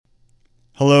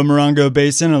Hello, Morongo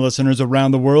Basin and listeners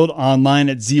around the world online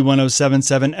at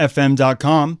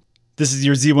Z107.7fm.com. This is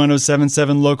your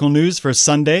Z107.7 local news for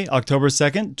Sunday, October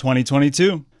 2nd,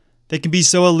 2022. They can be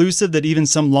so elusive that even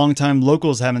some longtime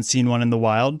locals haven't seen one in the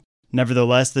wild.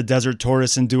 Nevertheless, the desert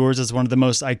tortoise endures as one of the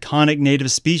most iconic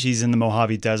native species in the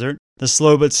Mojave Desert. The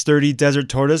slow but sturdy desert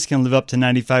tortoise can live up to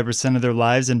 95% of their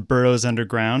lives in burrows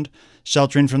underground,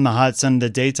 sheltering from the hot sun in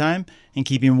the daytime and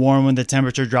keeping warm when the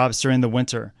temperature drops during the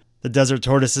winter. The desert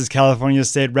tortoise is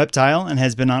California's state reptile and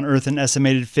has been on Earth an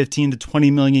estimated 15 to 20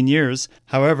 million years.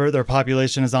 However, their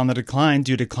population is on the decline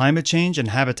due to climate change and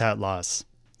habitat loss.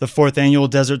 The 4th annual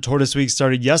Desert Tortoise Week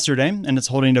started yesterday, and it's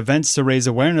holding events to raise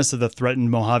awareness of the threatened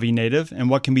Mojave native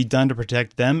and what can be done to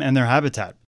protect them and their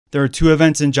habitat. There are 2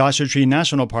 events in Joshua Tree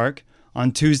National Park.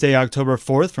 On Tuesday, October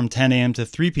 4th from 10 a.m. to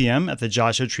 3 p.m. at the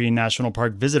Joshua Tree National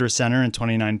Park Visitor Center in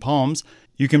 29 Palms,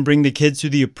 you can bring the kids to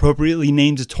the appropriately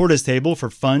named tortoise table for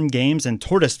fun, games, and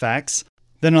tortoise facts.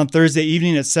 Then on Thursday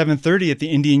evening at 7:30 at the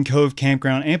Indian Cove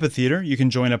Campground Amphitheater, you can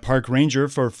join a park ranger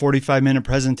for a 45-minute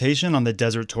presentation on the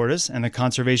desert tortoise and the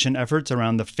conservation efforts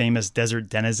around the famous desert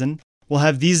denizen. We'll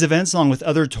have these events along with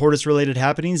other tortoise-related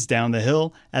happenings down the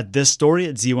hill at this story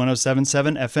at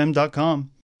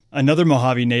Z107.7fm.com. Another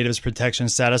Mojave Natives protection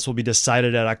status will be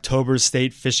decided at October's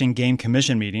State Fish and Game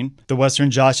Commission meeting. The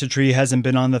western Joshua Tree hasn't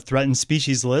been on the threatened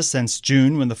species list since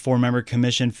June when the 4-member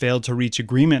commission failed to reach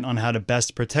agreement on how to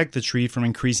best protect the tree from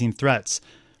increasing threats.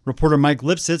 Reporter Mike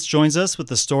Lipsitz joins us with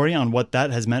the story on what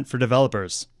that has meant for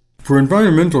developers. For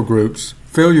environmental groups,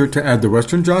 failure to add the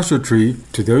western Joshua Tree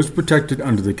to those protected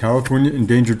under the California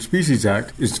Endangered Species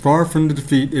Act is far from the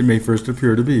defeat it may first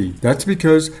appear to be. That's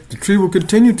because the tree will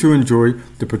continue to enjoy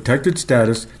the protected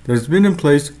status that has been in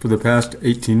place for the past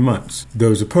 18 months.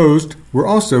 Those opposed were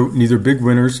also neither big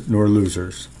winners nor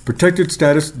losers. Protected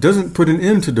status doesn't put an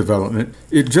end to development.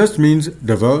 It just means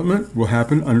development will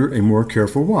happen under a more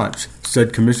careful watch,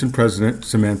 said Commission President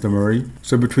Samantha Murray.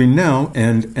 So between now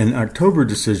and an October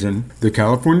decision, the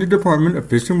California Department of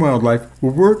Fish and Wildlife will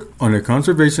work on a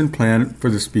conservation plan for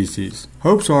the species.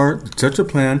 Hopes are that such a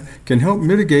plan can help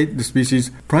mitigate the species'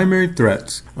 primary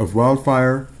threats of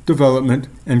wildfire, development,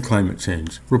 and climate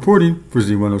change. Reporting for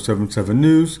Z107.7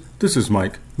 News, this is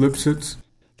Mike Lipsitz.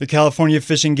 The California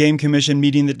Fish and Game Commission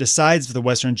meeting that decides if the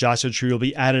western Joshua Tree will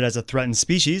be added as a threatened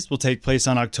species will take place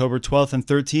on October 12th and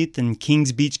 13th in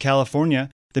Kings Beach,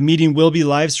 California. The meeting will be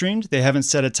live streamed. They haven't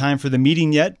set a time for the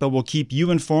meeting yet, but we'll keep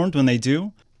you informed when they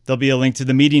do. There'll be a link to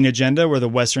the meeting agenda where the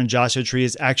western Joshua Tree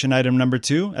is action item number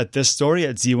 2 at this story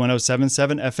at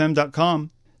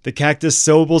Z107.7fm.com. The Cactus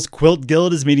Sowables Quilt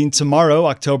Guild is meeting tomorrow,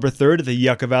 October 3rd at the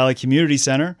Yucca Valley Community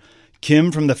Center.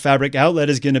 Kim from the Fabric Outlet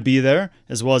is going to be there,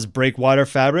 as well as Breakwater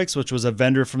Fabrics, which was a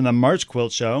vendor from the March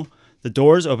Quilt Show. The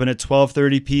doors open at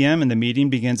 12:30 p.m. and the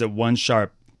meeting begins at 1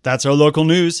 sharp. That's our local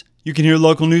news. You can hear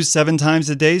local news 7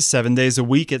 times a day, 7 days a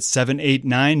week at 7, 8,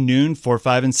 9, noon, 4,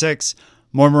 5, and 6.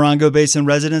 More Morongo Basin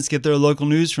residents get their local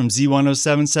news from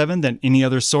Z107.7 than any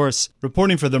other source.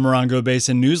 Reporting for the Morongo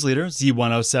Basin news leader,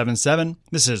 Z107.7,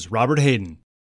 this is Robert Hayden.